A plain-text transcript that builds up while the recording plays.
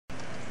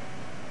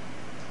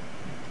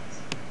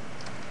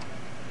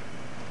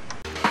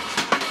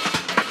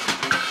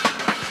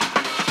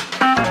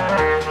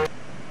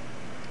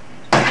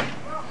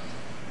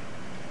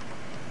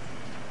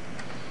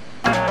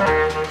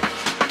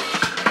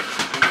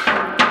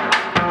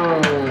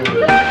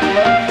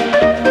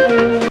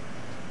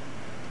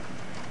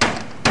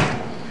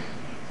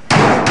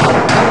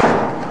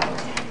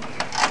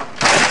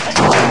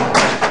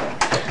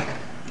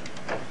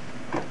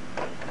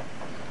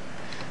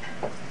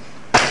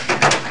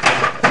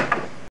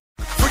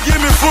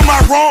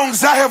My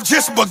wrongs, I have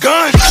just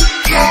begun.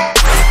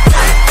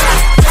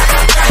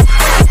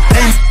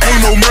 Ain't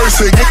no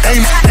mercy,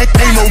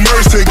 ain't no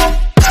mercy.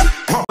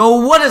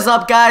 So what is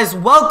up, guys?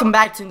 Welcome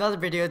back to another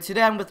video.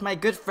 Today I'm with my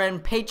good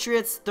friend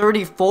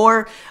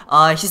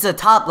Patriots34. He's a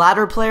top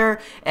ladder player,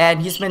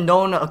 and he's been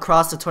known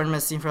across the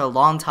tournament scene for a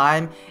long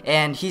time,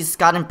 and he's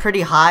gotten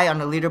pretty high on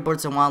the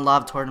leaderboards and won a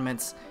lot of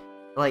tournaments.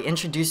 Like,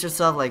 introduce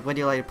yourself. Like, what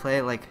do you like to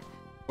play? Like,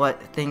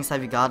 what things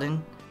have you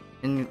gotten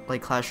in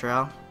like Clash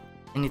Royale?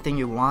 Anything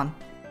you want?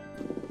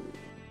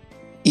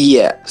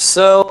 Yeah,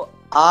 so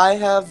I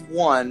have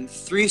won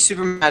 3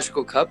 Super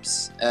Magical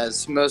Cups,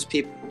 as most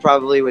people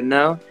probably would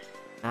know.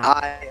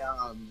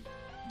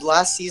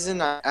 Last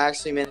season I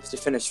actually managed to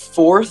finish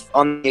 4th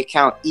on the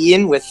account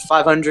Ian with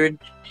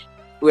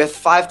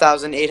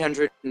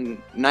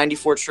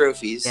 5,894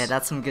 trophies. Yeah,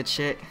 that's some good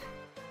shit.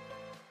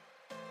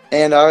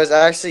 And I was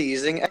actually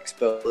using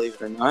Xbow, believe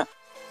it or not.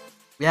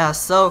 Yeah,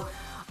 so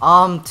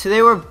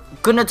today we're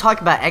gonna talk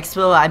about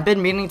Xbow. I've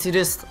been meaning to do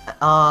this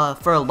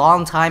for a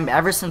long time,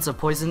 ever since the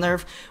poison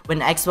nerf,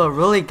 when Xbow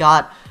really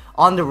got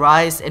on the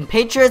rise. And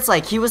Patriots,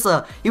 like, he was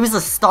a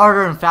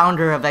starter and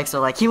founder of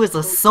Xbow. Like, he was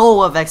the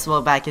soul of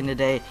Xbow back in the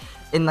day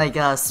in like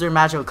Super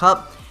Magical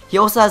Cup. He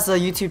also has a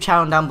YouTube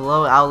channel down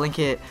below. I'll link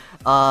it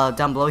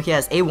down below. He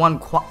has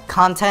A1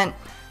 content,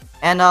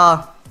 and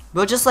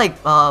we'll just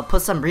like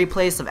put some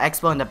replays of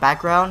Xbow in the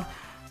background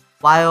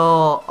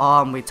while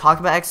we talk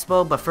about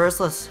Xbow. But first,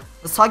 let's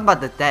talk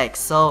about the deck.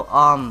 So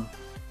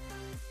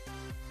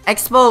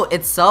Xbow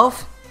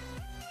itself,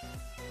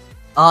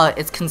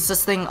 it's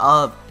consisting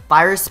of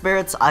Fire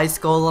Spirits, Ice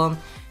Golem,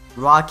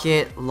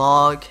 Rocket,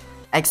 Log,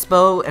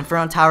 Xbow,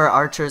 Inferno Tower,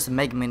 Archers, and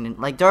Mega Minion.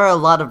 Like, there are a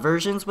lot of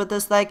versions with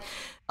this deck.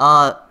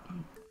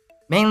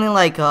 Mainly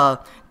like the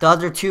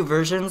other 2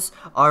 versions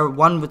are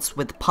one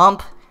with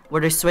Pump,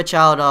 where they switch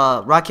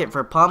out Rocket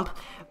for Pump,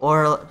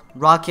 or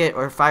Rocket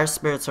or Fire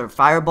Spirits or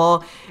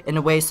Fireball in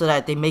a way so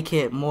that they make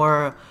it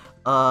more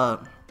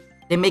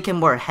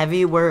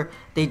heavy, where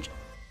they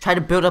try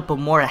to build up a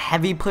more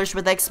heavy push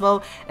with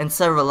Xbow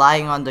instead of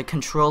relying on the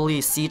control-y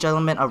siege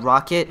element of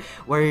Rocket,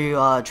 where you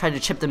try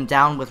to chip them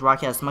down with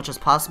Rocket as much as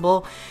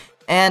possible.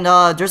 And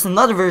there's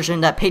another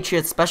version that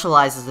Patriots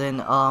specializes in,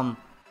 a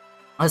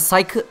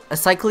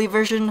cycly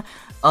version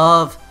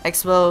of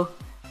Xbow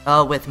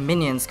with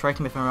minions. Correct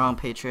me if I'm wrong,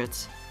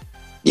 Patriots.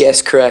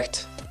 Yes,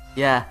 correct.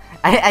 Yeah,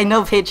 I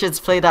know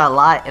Patriots play that a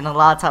lot, and a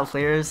lot of top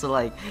players are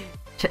like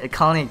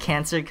calling it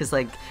cancer because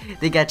like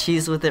they got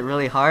cheesed with it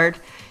really hard.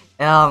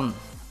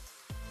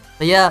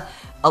 But yeah,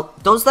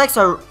 those decks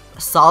are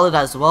solid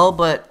as well.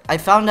 But I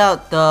found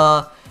out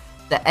the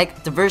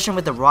version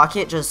with the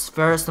Rocket just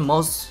fares the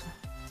most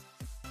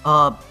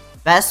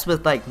best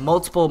with like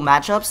multiple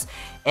matchups,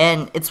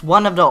 and it's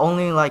one of the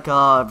only like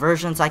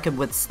versions I could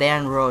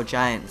withstand Royal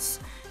Giants.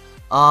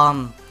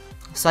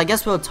 So I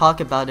guess we'll talk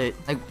about it.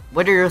 Like,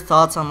 what are your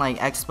thoughts on like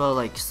Xbow,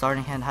 like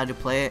starting hand, how to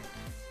play it?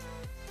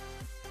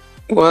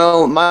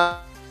 Well, my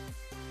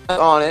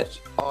on it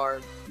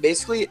are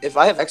basically, if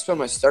I have Xbow in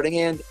my starting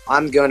hand,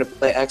 I'm going to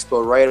play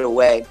Xbow right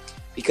away,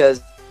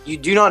 because you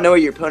do not know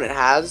what your opponent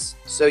has,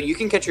 so you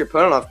can catch your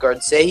opponent off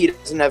guard. Say he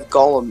doesn't have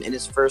Golem in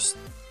his first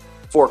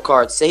 4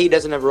 cards. Say he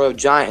doesn't have Royal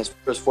Giant in his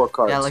first 4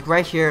 cards. Yeah, like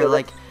right here,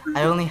 like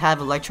I only have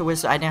Electro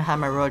Wizard. I didn't have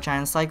my Royal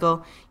Giant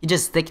cycle. You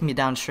just stick me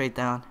down straight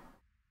down.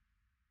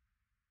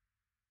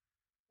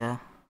 Yeah.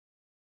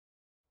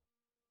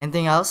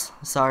 Anything else?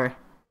 Sorry.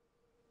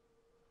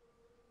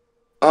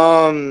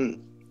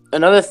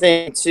 Another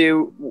thing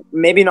too,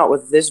 maybe not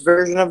with this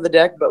version of the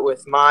deck, but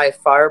with my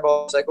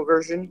Fireball cycle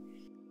version,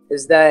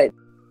 is that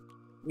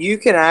you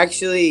can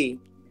actually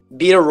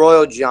beat a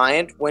Royal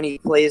Giant when he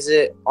plays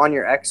it on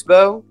your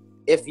Xbow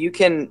if you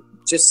can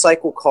just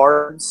cycle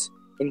cards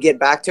and get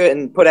back to it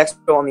and put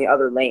Xbow on the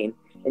other lane,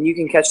 and you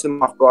can catch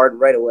them off guard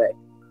right away.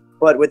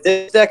 But with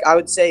this deck, I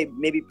would say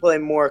maybe play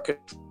more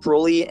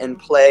control-y and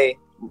play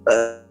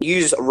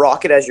use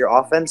Rocket as your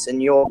offense,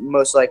 and you'll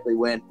most likely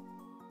win.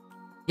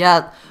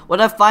 Yeah,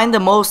 what I find the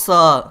most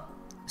the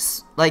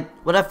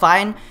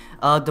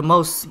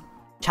most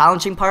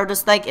challenging part of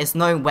this deck is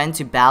knowing when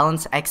to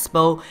balance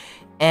Xbow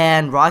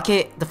and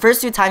Rocket. The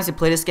first 2 times you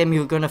play this game,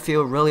 you're gonna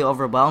feel really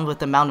overwhelmed with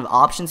the amount of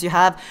options you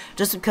have,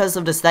 just because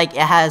of this deck.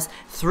 It has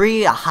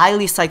 3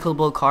 highly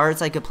cyclable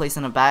cards I could place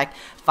in the back: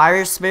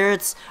 Fire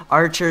Spirits,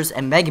 Archers,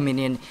 and Mega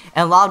Minion,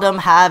 and a lot of them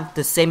have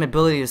the same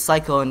ability to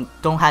cycle and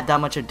don't have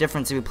that much of a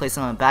difference if you place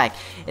them in the back.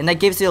 And that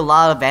gives you a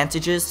lot of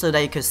advantages, so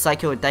that you can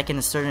cycle a deck in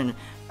a certain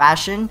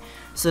fashion,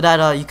 so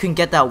that you can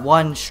get that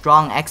one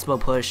strong Xbow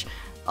push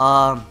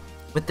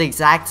with the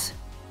exact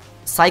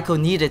cycle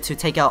needed to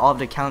take out all of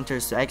the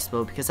counters to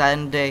Xbow, because at the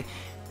end of the day,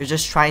 you're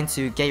just trying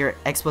to get your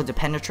Xbow to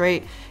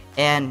penetrate,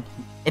 and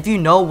if you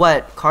know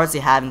what cards they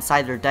have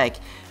inside their deck,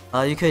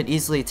 you could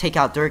easily take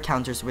out their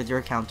counters with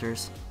your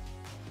counters.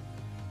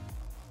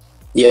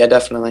 Yeah,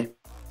 definitely.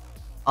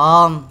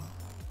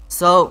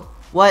 So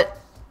what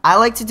I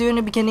like to do in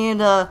the beginning of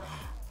the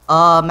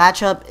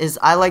matchup is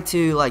I like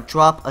to like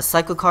drop a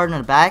cycle card in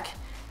the back,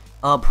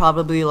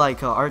 probably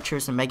like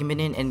archers and Mega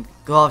Minion, and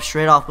go off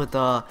straight off with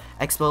the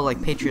Xbow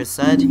like Patriots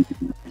said.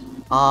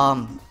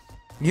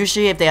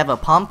 Usually if they have a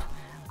pump,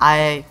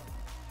 I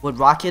would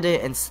rocket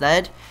it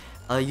instead.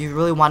 You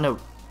really want to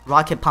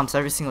rocket pumps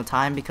every single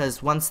time,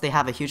 because once they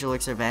have a huge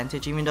elixir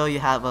advantage, even though you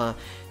have a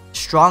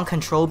strong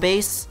control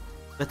base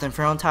with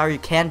Inferno Tower, you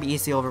can be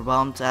easily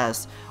overwhelmed,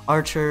 as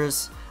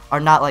archers are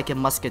not like a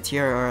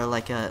musketeer or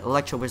like a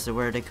electro wizard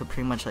where they could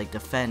pretty much like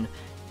defend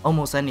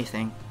almost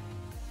anything.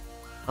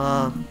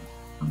 How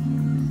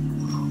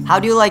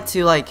do you like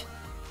to like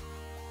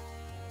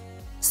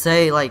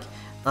say like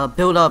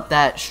build up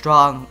that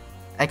strong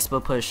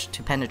Xbow push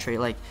to penetrate?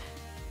 Like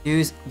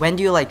when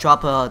do you like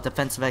drop a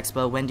defensive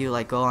Xbow? When do you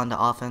like go on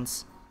the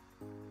offense?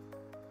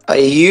 I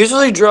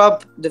usually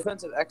drop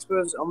defensive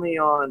Xbows only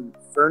on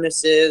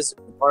furnaces,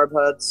 barb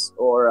huts,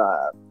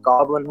 or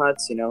goblin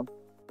huts, you know,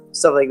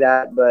 stuff like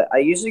that. But I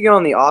usually go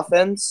on the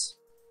offense.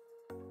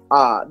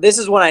 This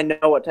is when I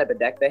know what type of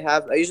deck they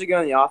have. I usually go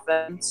on the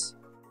offense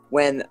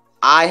when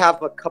I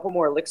have a couple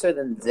more elixir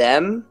than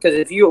them, because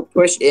if you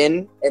push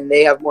in and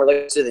they have more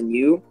elixir than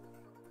you,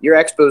 your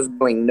Xbow's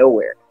going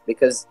nowhere,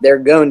 because they're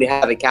going to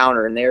have a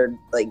counter, and they're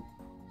like,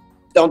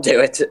 don't do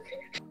it.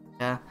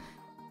 Yeah,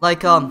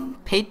 like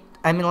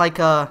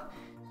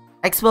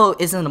Xbow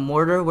isn't a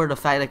mortar where the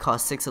fact it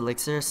costs 6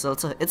 elixir, so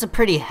it's a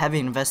pretty heavy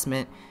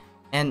investment,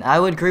 and I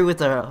would agree with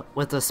the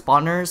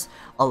spawners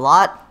a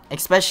lot,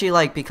 especially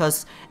like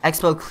because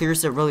Xbow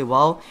clears it really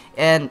well,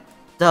 and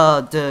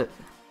the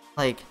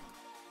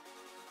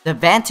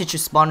advantage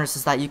of spawners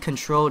is that you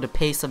control the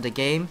pace of the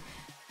game,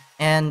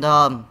 and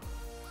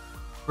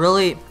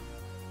really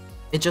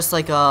it just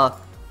like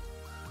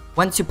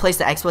once you place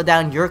the Xbow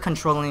down, you're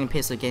controlling the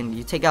pace of the game.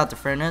 You take out the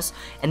furnace,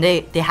 and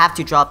they have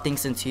to drop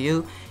things into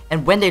you,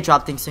 and when they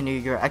drop things into you,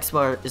 your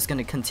Xbow is going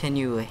to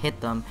continue to hit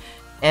them.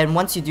 And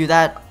once you do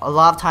that, a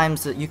lot of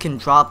times you can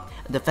drop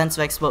a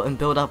defensive Xbow and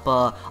build up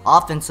a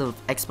offensive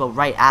Xbow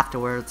right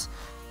afterwards,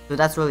 so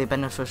that's really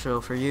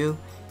beneficial for you.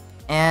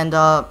 And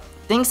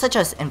things such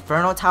as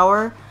Inferno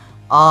Tower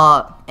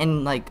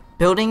and like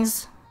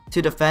buildings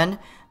to defend,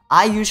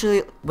 I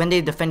usually, when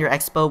they defend your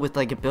Xbow with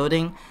like a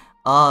building,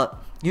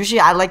 usually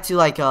I like to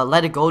like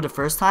let it go the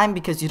first time,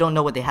 because you don't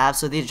know what they have,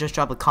 so they just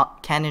drop a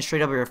cannon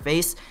straight over your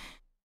face.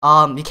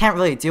 You can't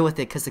really deal with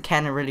it because the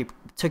cannon really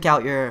took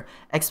out your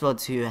Xbow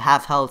to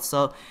half health,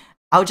 so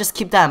I would just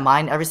keep that in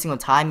mind every single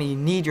time, and you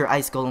need your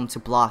Ice Golem to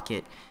block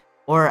it,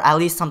 or at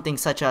least something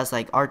such as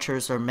like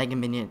archers or Mega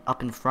Minion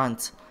up in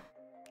front.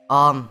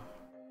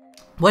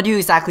 What do you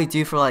exactly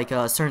do for like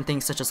certain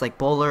things such as like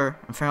Bowler,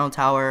 Inferno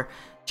Tower,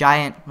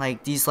 Giant,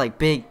 like these like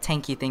big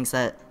tanky things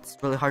that it's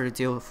really hard to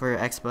deal with for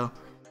Xbow?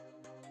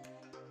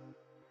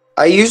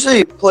 I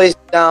usually place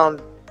down,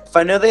 if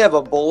I know they have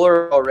a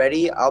bowler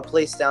already, I'll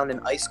place down an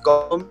Ice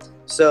Golem,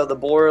 so the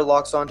bowler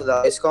locks onto the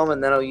Ice Golem,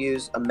 and then I'll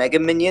use a Mega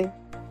Minion,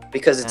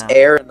 because it's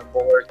air and the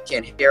bowler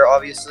can't hit air,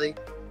 obviously,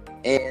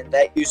 and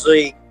that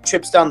usually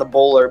trips down the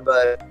bowler,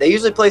 but they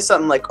usually place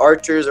something like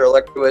archers or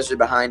electro wizard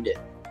behind it.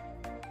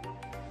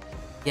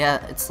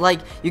 Yeah, it's like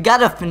you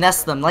gotta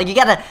finesse them. Like you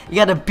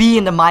gotta be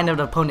in the mind of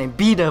the opponent,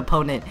 be the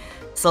opponent.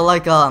 So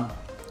like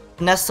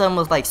finesse them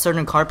with like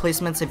certain card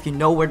placements if you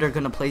know where they're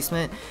gonna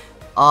placement.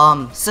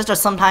 Such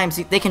as sometimes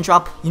they can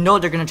drop, you know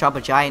they're gonna drop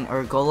a giant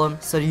or a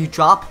golem, so you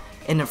drop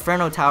an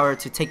Inferno Tower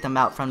to take them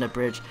out from the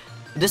bridge.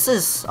 This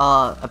is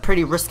a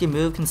pretty risky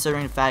move,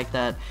 considering the fact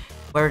that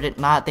where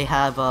not they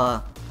have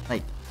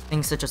like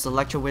things such as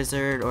Electro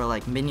Wizard or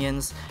like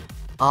minions.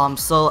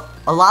 So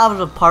a lot of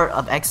the part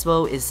of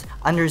Xbow is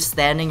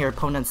understanding your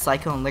opponent's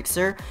cycle and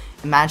elixir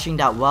and managing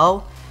that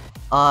well,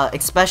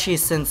 especially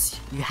since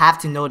you have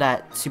to know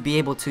that to be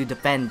able to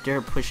defend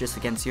their pushes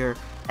against your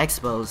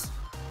Xbows.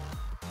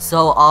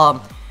 So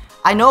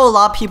I know a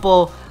lot of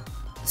people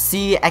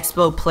see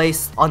Xbow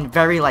placed on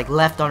very like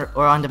left or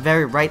on the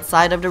very right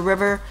side of the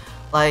river.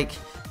 Like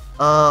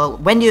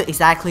when do you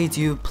exactly do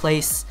you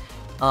place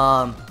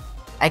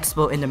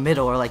Xbow in the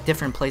middle, or like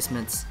different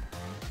placements?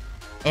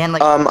 And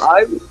like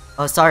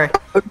oh sorry,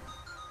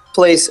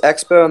 place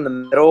Xbow in the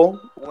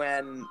middle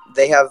when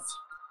they have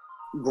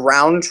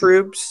ground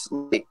troops,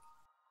 like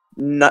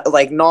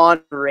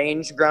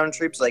non-range ground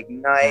troops like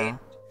Knight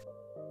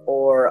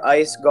or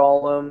Ice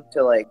Golem,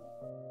 to like,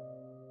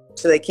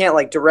 so they can't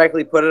like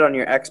directly put it on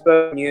your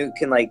Xbow, and you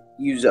can like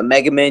use a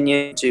Mega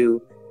Minion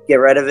to get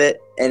rid of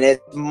it, and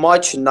it's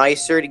much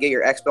nicer to get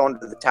your Xbow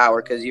onto the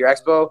tower, because your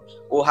Xbow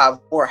will have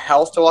more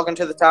health to walk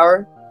into the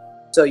tower,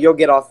 so you'll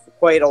get off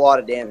quite a lot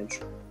of damage.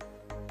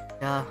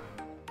 Yeah.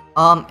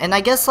 And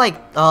I guess like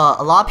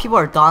a lot of people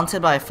are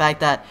daunted by the fact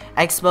that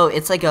Xbow,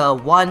 it's like a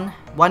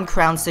one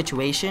crown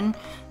situation,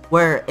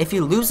 where if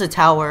you lose a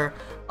tower,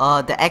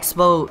 the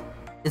Xbow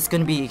is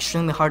going to be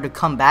extremely hard to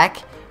come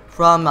back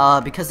from,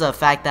 because of the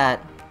fact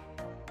that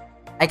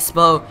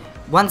Xbow,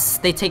 once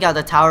they take out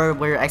the tower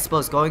where your Xbow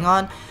is going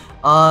on,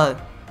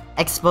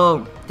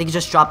 Xbow, they can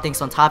just drop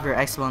things on top of your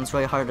Xbow, and it's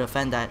really hard to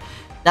defend that.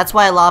 That's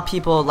why a lot of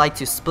people like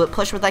to split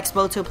push with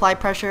Xbow to apply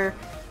pressure,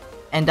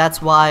 and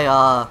that's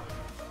why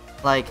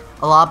like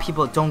a lot of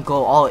people don't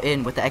go all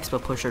in with the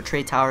Xbow push or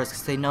trade towers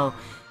because they know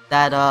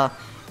that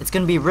it's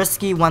gonna be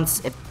risky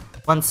once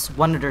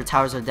one of their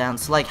towers are down.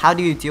 So like, how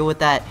do you deal with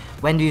that?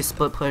 When do you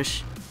split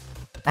push?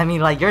 I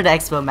mean, like, you're the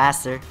Xbow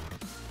master.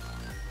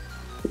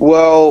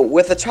 Well,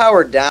 with a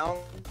tower down,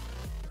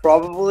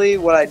 probably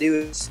what I do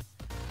is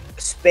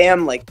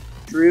spam like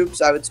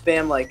troops. I would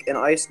spam like an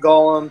ice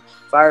golem,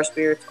 fire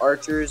spirits,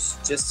 archers,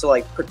 just to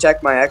like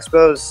protect my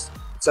Xbows,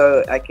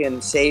 so I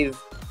can save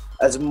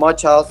as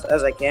much health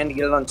as I can to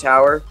get it on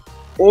tower.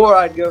 Or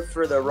I'd go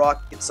for the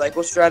rocket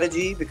cycle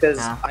strategy because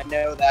I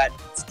know that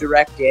it's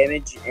direct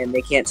damage and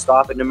they can't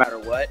stop it no matter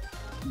what.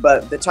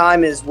 But the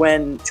time is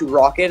when to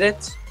rocket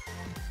it.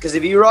 Because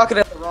if you rocket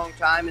at the wrong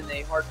time and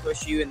they hard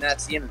push you, and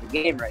that's the end of the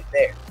game right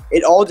there.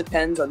 It all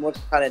depends on what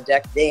kind of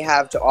deck they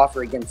have to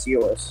offer against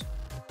yours.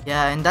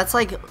 Yeah, and that's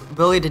like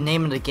really the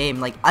name of the game,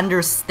 like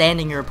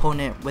understanding your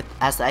opponent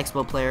as the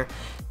Xbow player.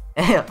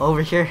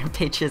 Over here in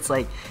Patriots,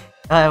 like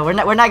we're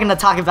not gonna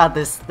talk about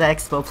the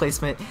Xbow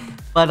placement,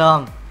 but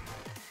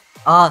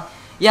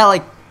yeah,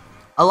 like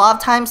a lot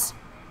of times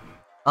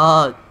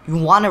you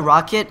want to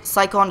rocket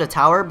cycle on the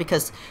tower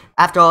because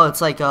after all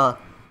it's like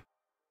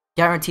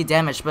guaranteed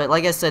damage. But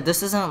like I said,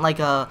 this isn't like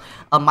a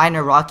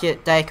minor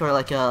rocket deck or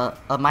like a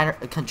minor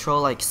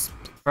control like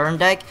burn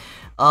deck.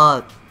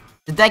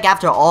 The deck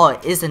after all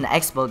is an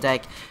Xbow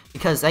deck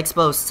because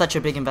Xbow is such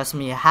a big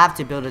investment. You have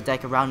to build a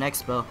deck around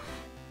Xbow.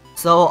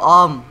 So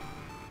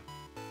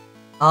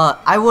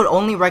I would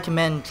only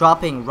recommend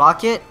dropping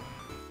rocket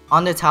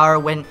on the tower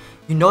when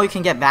you know you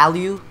can get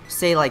value.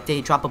 Say like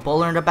they drop a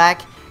bowler in the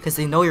back because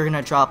they know you're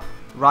gonna drop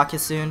rocket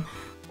soon,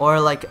 or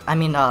like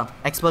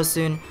Xbow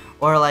soon,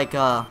 or like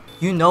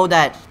you know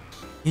that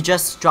you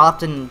just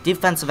dropped in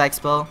defensive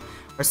Xbow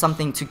or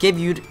something to give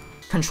you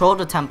control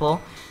the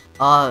temple,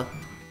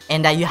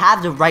 and that you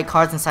have the right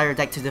cards inside your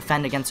deck to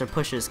defend against their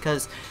pushes.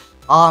 Because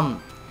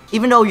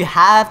even though you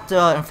have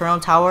the Inferno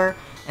Tower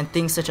and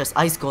things such as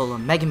Ice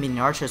Golem, Mega Minion,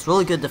 Archers,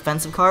 really good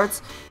defensive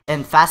cards,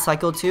 and fast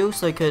cycle too,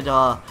 so you could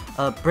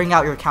bring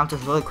out your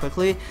counters really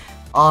quickly.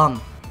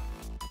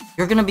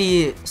 You're gonna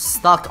be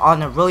stuck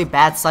on a really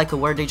bad cycle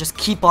where they just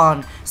keep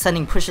on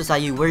sending pushes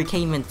at you, where you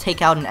can't even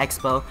take out an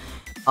Xbow,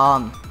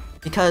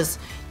 because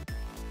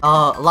a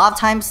lot of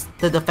times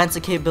the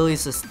defensive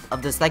capabilities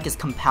of this deck is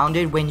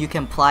compounded when you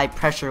can apply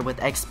pressure with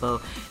Xbow.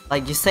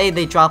 Like you say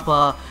they drop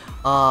a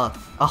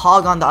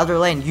hog on the other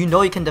lane, you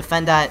know you can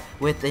defend that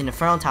with an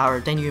Inferno Tower,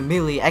 then you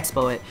immediately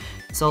Xbow it.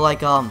 So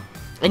like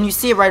and you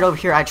see it right over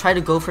here. I try to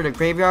go for the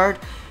graveyard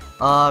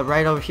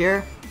right over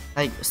here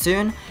like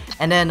soon,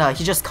 and then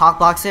he just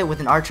cockblocks it with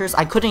an archers.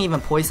 I couldn't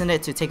even poison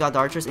it to take out the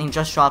archers, and he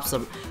just drops a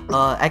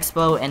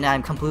Xbow, and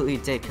I'm completely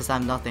dead because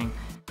I'm nothing.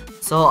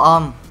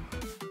 So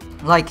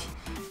like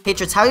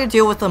Patriots, how do you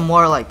deal with the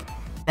more like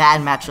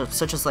bad matchups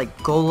such as like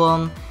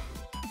Golem,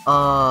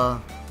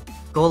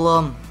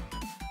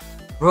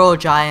 Royal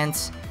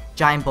Giants,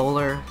 Giant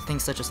Bowler,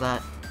 things such as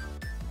that?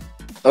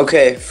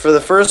 Okay, for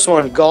the first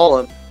one,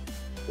 Golem,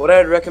 what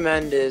I'd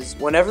recommend is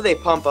whenever they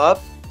pump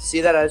up, see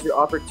that as your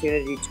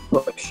opportunity to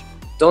push.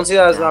 Don't see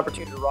that as an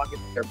opportunity to rocket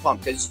their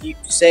pump, because you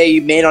say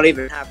you may not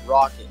even have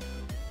rocket.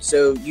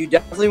 So you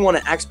definitely want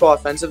to Xbow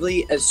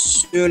offensively as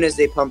soon as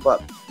they pump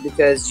up,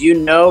 because you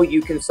know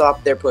you can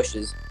stop their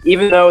pushes,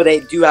 even though they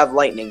do have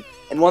lightning.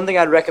 And one thing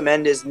I'd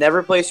recommend is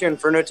never place your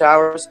Inferno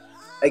Towers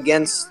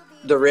against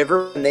the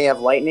river when they have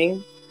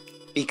lightning,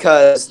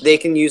 because they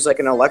can use like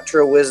an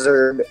Electro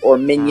Wizard or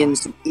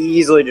minions to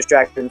easily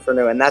distract the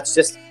Inferno, and that's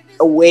just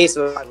a waste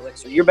of an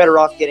elixir. You're better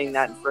off getting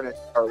that Inferno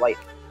Tower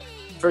lightning.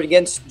 For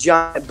against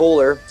Giant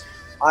Bowler,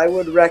 I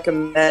would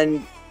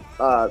recommend,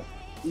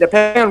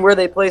 depending on where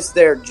they place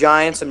their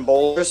Giants and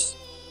Bowlers,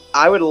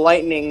 I would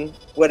lightning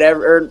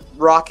whatever, or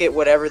rocket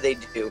whatever they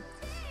do.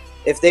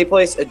 If they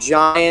place a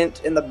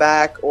Giant in the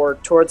back or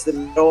towards the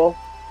middle,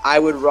 I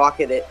would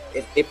rocket it.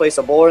 If they place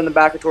a Bowler in the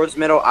back or towards the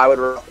middle, I would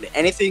rocket it.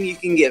 Anything you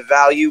can get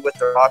value with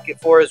the rocket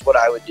for is what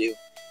I would do.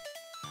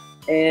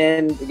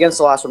 And against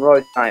the last one,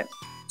 Royal Giant,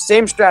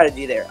 same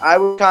strategy there. I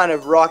would kind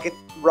of rocket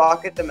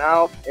them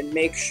out and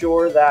make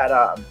sure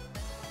that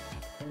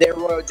their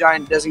Royal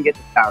Giant doesn't get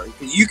the tower,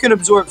 because you can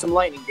absorb some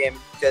lightning damage,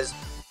 because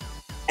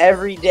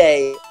every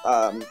day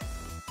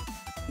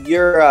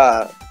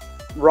your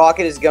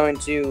rocket is going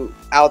to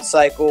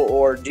outcycle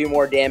or do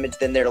more damage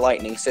than their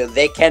lightning, so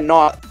they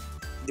cannot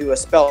do a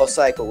spell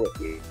cycle with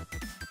you.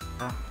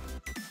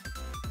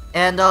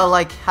 And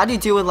like, how do you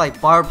deal with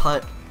like Barb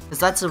Hut? Because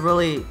that's a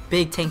really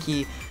big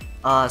tanky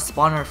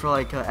spawner for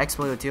like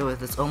Xbow to deal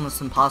with. It's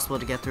almost impossible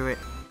to get through it.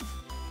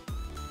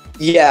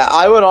 Yeah,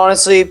 I would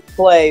honestly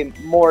play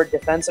more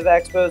defensive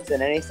Xbows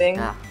than anything,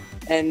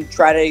 and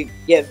try to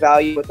get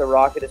value with the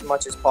rocket as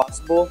much as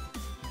possible.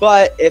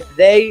 But if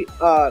they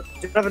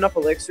don't have enough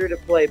elixir to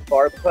play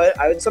Barb Hut,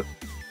 I would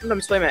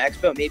sometimes play my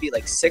Xbow maybe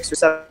like 6 or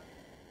 7,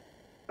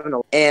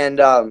 and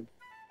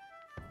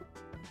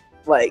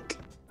like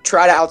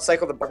try to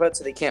outcycle the Barb Hut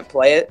so they can't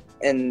play it,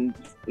 and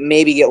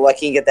maybe get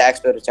lucky and get the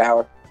Xbow to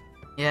tower.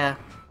 Yeah,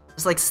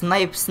 just like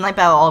snipe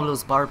out all of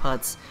those Barb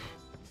Huts.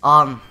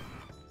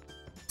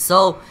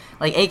 So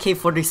like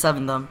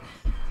AK-47 them.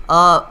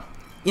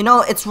 You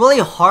know, it's really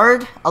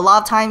hard a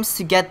lot of times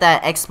to get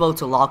that Xbow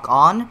to lock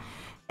on.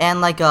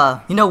 And like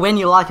you know, when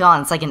you lock it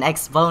on, it's like an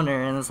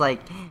X-boner, and it's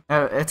like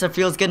it's a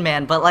feels good,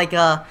 man. But like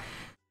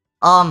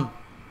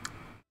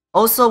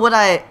also what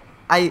I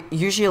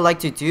usually like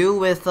to do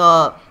with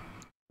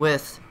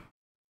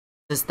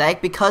this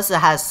deck, because it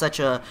has such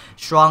a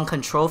strong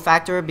control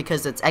factor,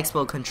 because it's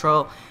Xbow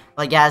control,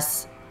 like it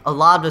has a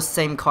lot of the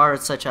same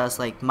cards such as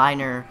like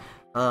Miner,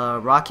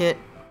 Rocket,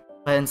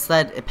 but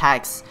instead it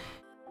packs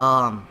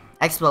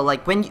Xbow.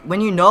 Like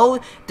when you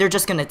know they're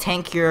just gonna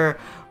tank your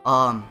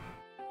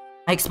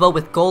Xbow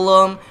with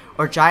Golem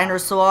or Giant or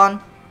so on,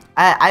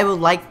 I would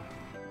like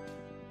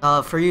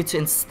for you to,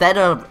 instead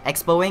of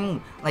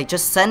Xbowing, like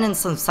just send in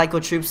some Psycho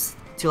Troops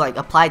to like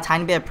apply a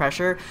tiny bit of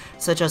pressure,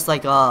 such as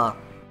like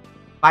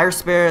Fire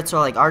Spirits or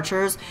like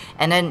Archers,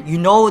 and then you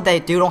know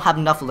that they don't have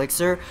enough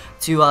elixir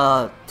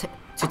to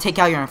take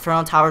out your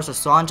Inferno Towers or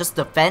so on. Just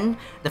defend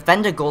the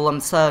Golem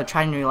instead of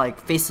trying to like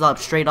face it up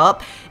straight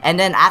up. And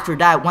then after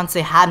that, once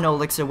they have no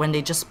elixir, when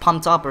they just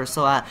pumped up or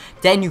so,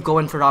 then you go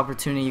in for the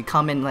opportunity. You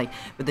come in like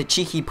with a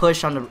cheeky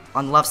push on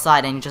the left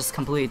side, and you just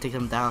completely take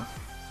them down.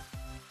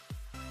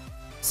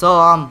 So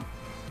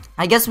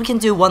I guess we can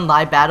do one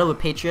live battle with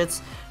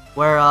Patriots,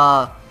 where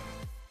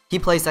he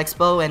plays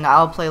Xbow and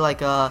I'll play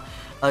like a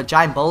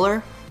Giant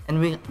Bowler, and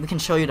we can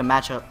show you the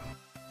matchup.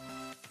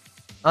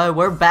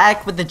 We're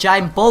back with the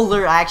Giant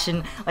Bowler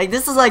action. Like,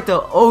 this is like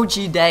the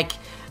OG deck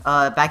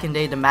back in the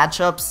day, the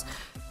matchups,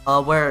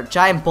 where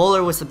Giant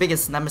Bowler was the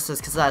biggest nemesis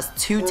because it has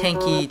 2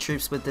 tanky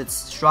troops with its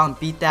strong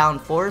beatdown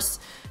force.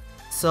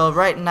 So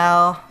right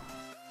now,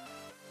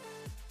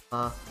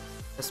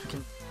 guess we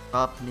can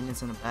drop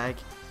minions in the bag.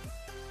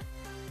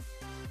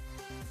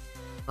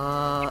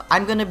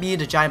 I'm gonna be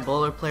the Giant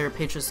Bowler player,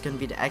 Patriots is gonna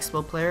be the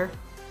Xbow player.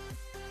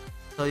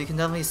 So you can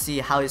definitely see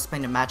how he's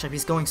playing the matchup.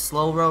 He's going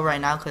slow roll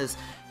right now because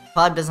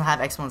probably doesn't have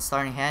Xbow in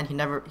starting hand. He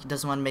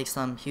doesn't want to make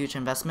some huge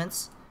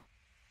investments,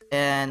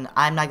 and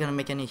I'm not gonna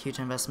make any huge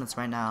investments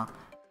right now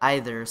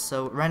either.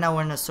 So right now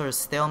we're in a sort of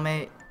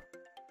stalemate.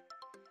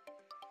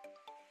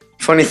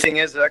 Funny thing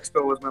is,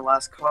 Xbow was my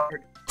last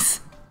card.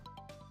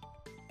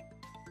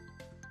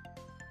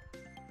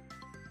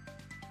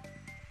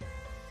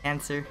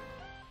 Answer.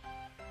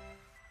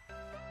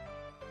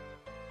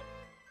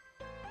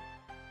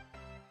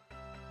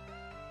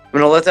 I'm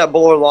gonna let that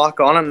bowler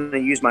lock on. I'm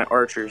gonna use my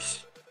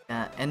archers.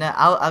 Yeah, and then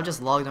I'll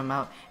just log them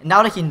out. And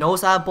now that he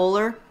knows that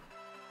bowler,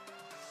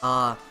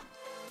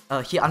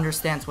 he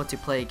understands what to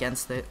play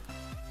against it.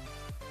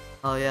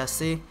 Oh yeah,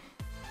 see?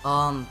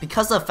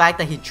 Because of the fact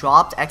that he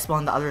dropped Xbow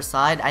on the other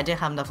side, I didn't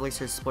have enough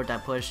elixir to support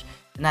that push.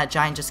 And that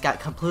giant just got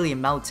completely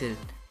melted.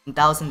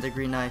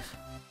 1000-degree knife.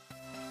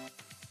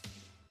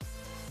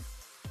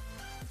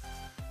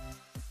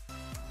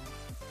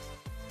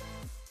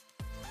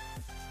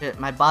 Shit,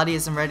 my body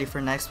isn't ready for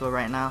an Xbow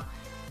right now.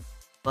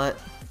 But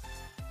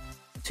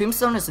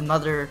Tombstone is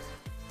another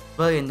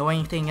really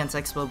annoying thing against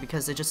Xbow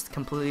because it just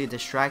completely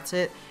distracts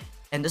it.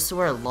 And this is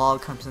where a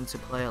log comes into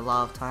play a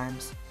lot of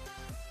times.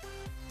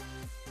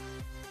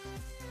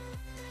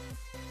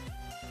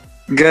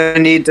 Gonna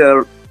need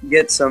to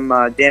get some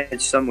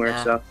damage somewhere,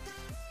 Yeah. so.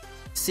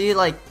 See,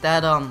 like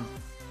that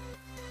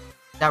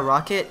that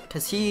rocket,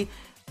 cause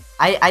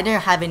I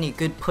didn't have any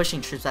good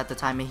pushing troops at the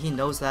time, and he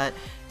knows that,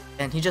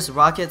 and he just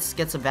rockets,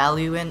 gets a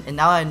value in, and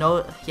now I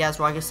know he has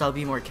rockets, so I'll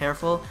be more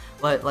careful.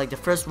 But like the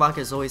first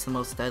rocket is always the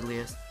most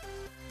deadliest.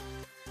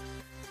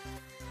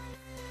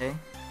 Okay,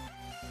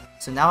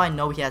 so now I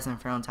know he has an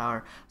Inferno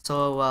Tower,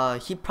 so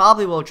he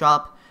probably will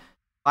drop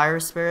Fire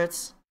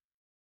Spirits.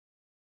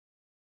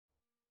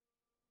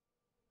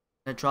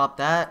 Gonna drop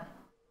that.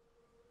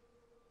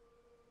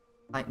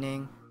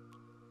 Lightning.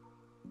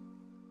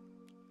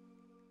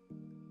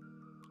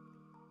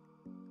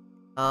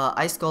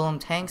 Ice Golem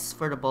tanks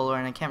for the bowler,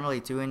 and I can't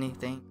really do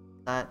anything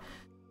with that.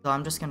 So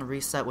I'm just gonna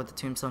reset with the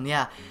Tombstone.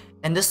 Yeah,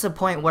 and this is the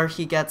point where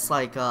he gets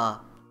like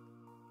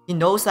he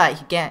knows that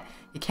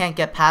he can't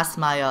get past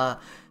my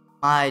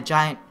my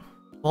giant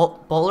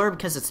bowler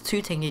because it's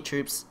 2 tanky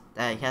troops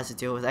that he has to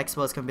deal with.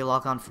 Xbow is gonna be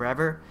locked on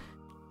forever.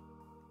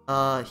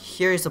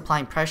 Here he's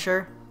applying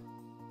pressure.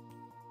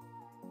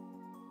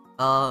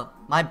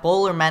 My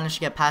bowler managed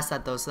to get past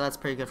that though, so that's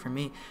pretty good for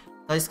me.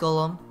 Ice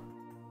Golem.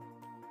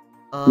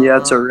 Yeah,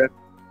 it's a rip.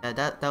 Yeah,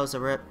 that was a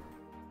rip.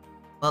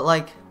 But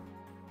like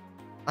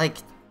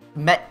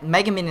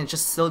Mega Minion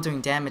just still doing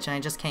damage, and I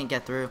just can't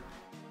get through.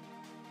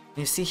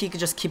 You see, he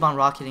could just keep on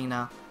rocketing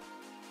now.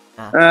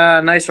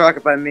 Yeah. Nice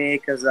rocket by me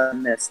because I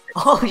missed it.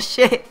 Oh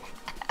shit!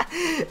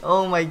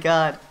 Oh my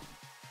god.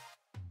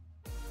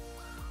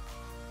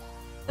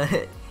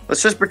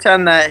 Let's just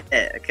pretend that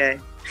hit, okay?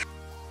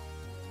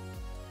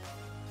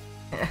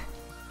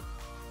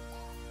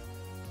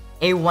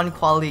 A1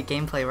 quality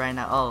gameplay right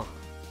now. Oh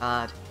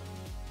god.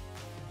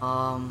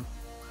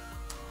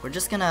 We're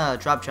just gonna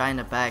drop Giant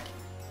in the back.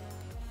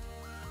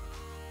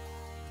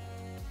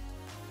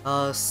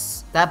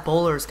 That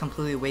bowler is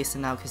completely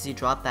wasted now because he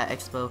dropped that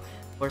Xbow,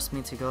 forced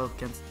me to go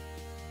against.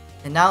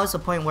 And now is the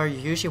point where you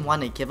usually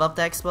want to give up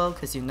the Xbow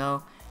because you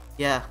know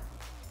Yeah.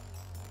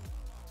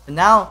 But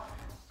now,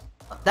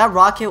 that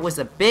rocket was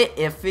a bit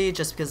iffy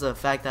just because of the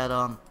fact that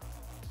I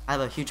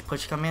have a huge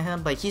push coming at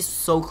him, but he's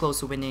so close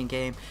to winning a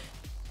game,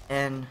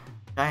 and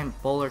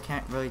giant bowler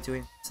can't really do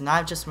it. So now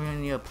I just really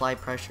need to apply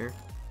pressure.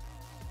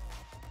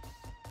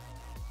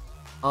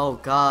 Oh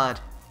god,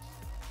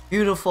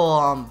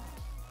 beautiful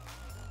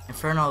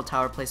Inferno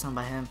tower placement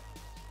by him.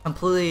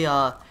 Completely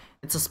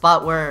it's a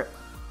spot where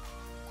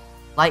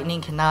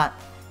lightning cannot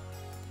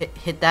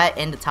hit that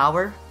and the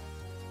tower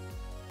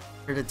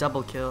for the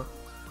double kill.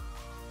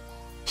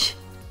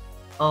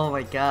 Oh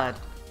my god.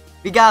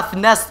 We got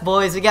finessed,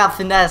 boys. We got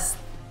finessed.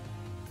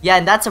 Yeah,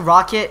 and that's a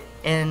rocket,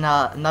 and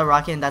another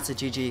rocket, and that's a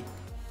GG.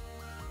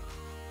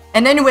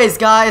 And anyways,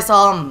 guys,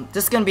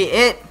 this is gonna be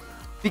it.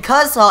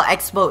 Because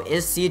Xbow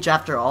is Siege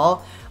after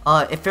all,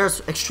 it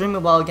fares extremely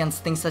well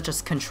against things such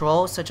as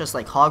control, such as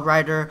like Hog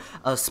Rider,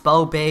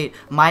 spell bait,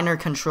 minor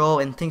control,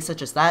 and things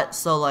such as that.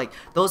 So like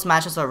those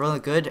matches are really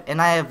good,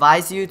 and I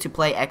advise you to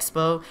play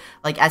Xbow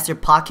like as your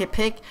pocket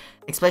pick,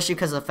 especially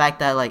because of the fact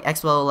that like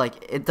Xbow, like,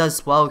 it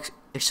does well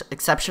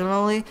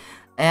exceptionally,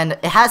 and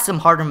it has some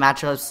harder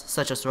matchups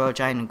such as Royal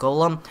Giant and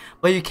Golem,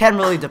 but you can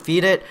really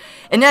defeat it.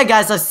 And yeah,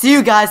 guys, I'll see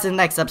you guys in the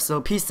next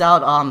episode. Peace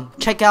out.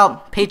 Check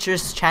out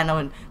Patriots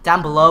channel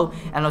down below,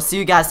 and I'll see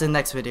you guys in the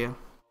next video.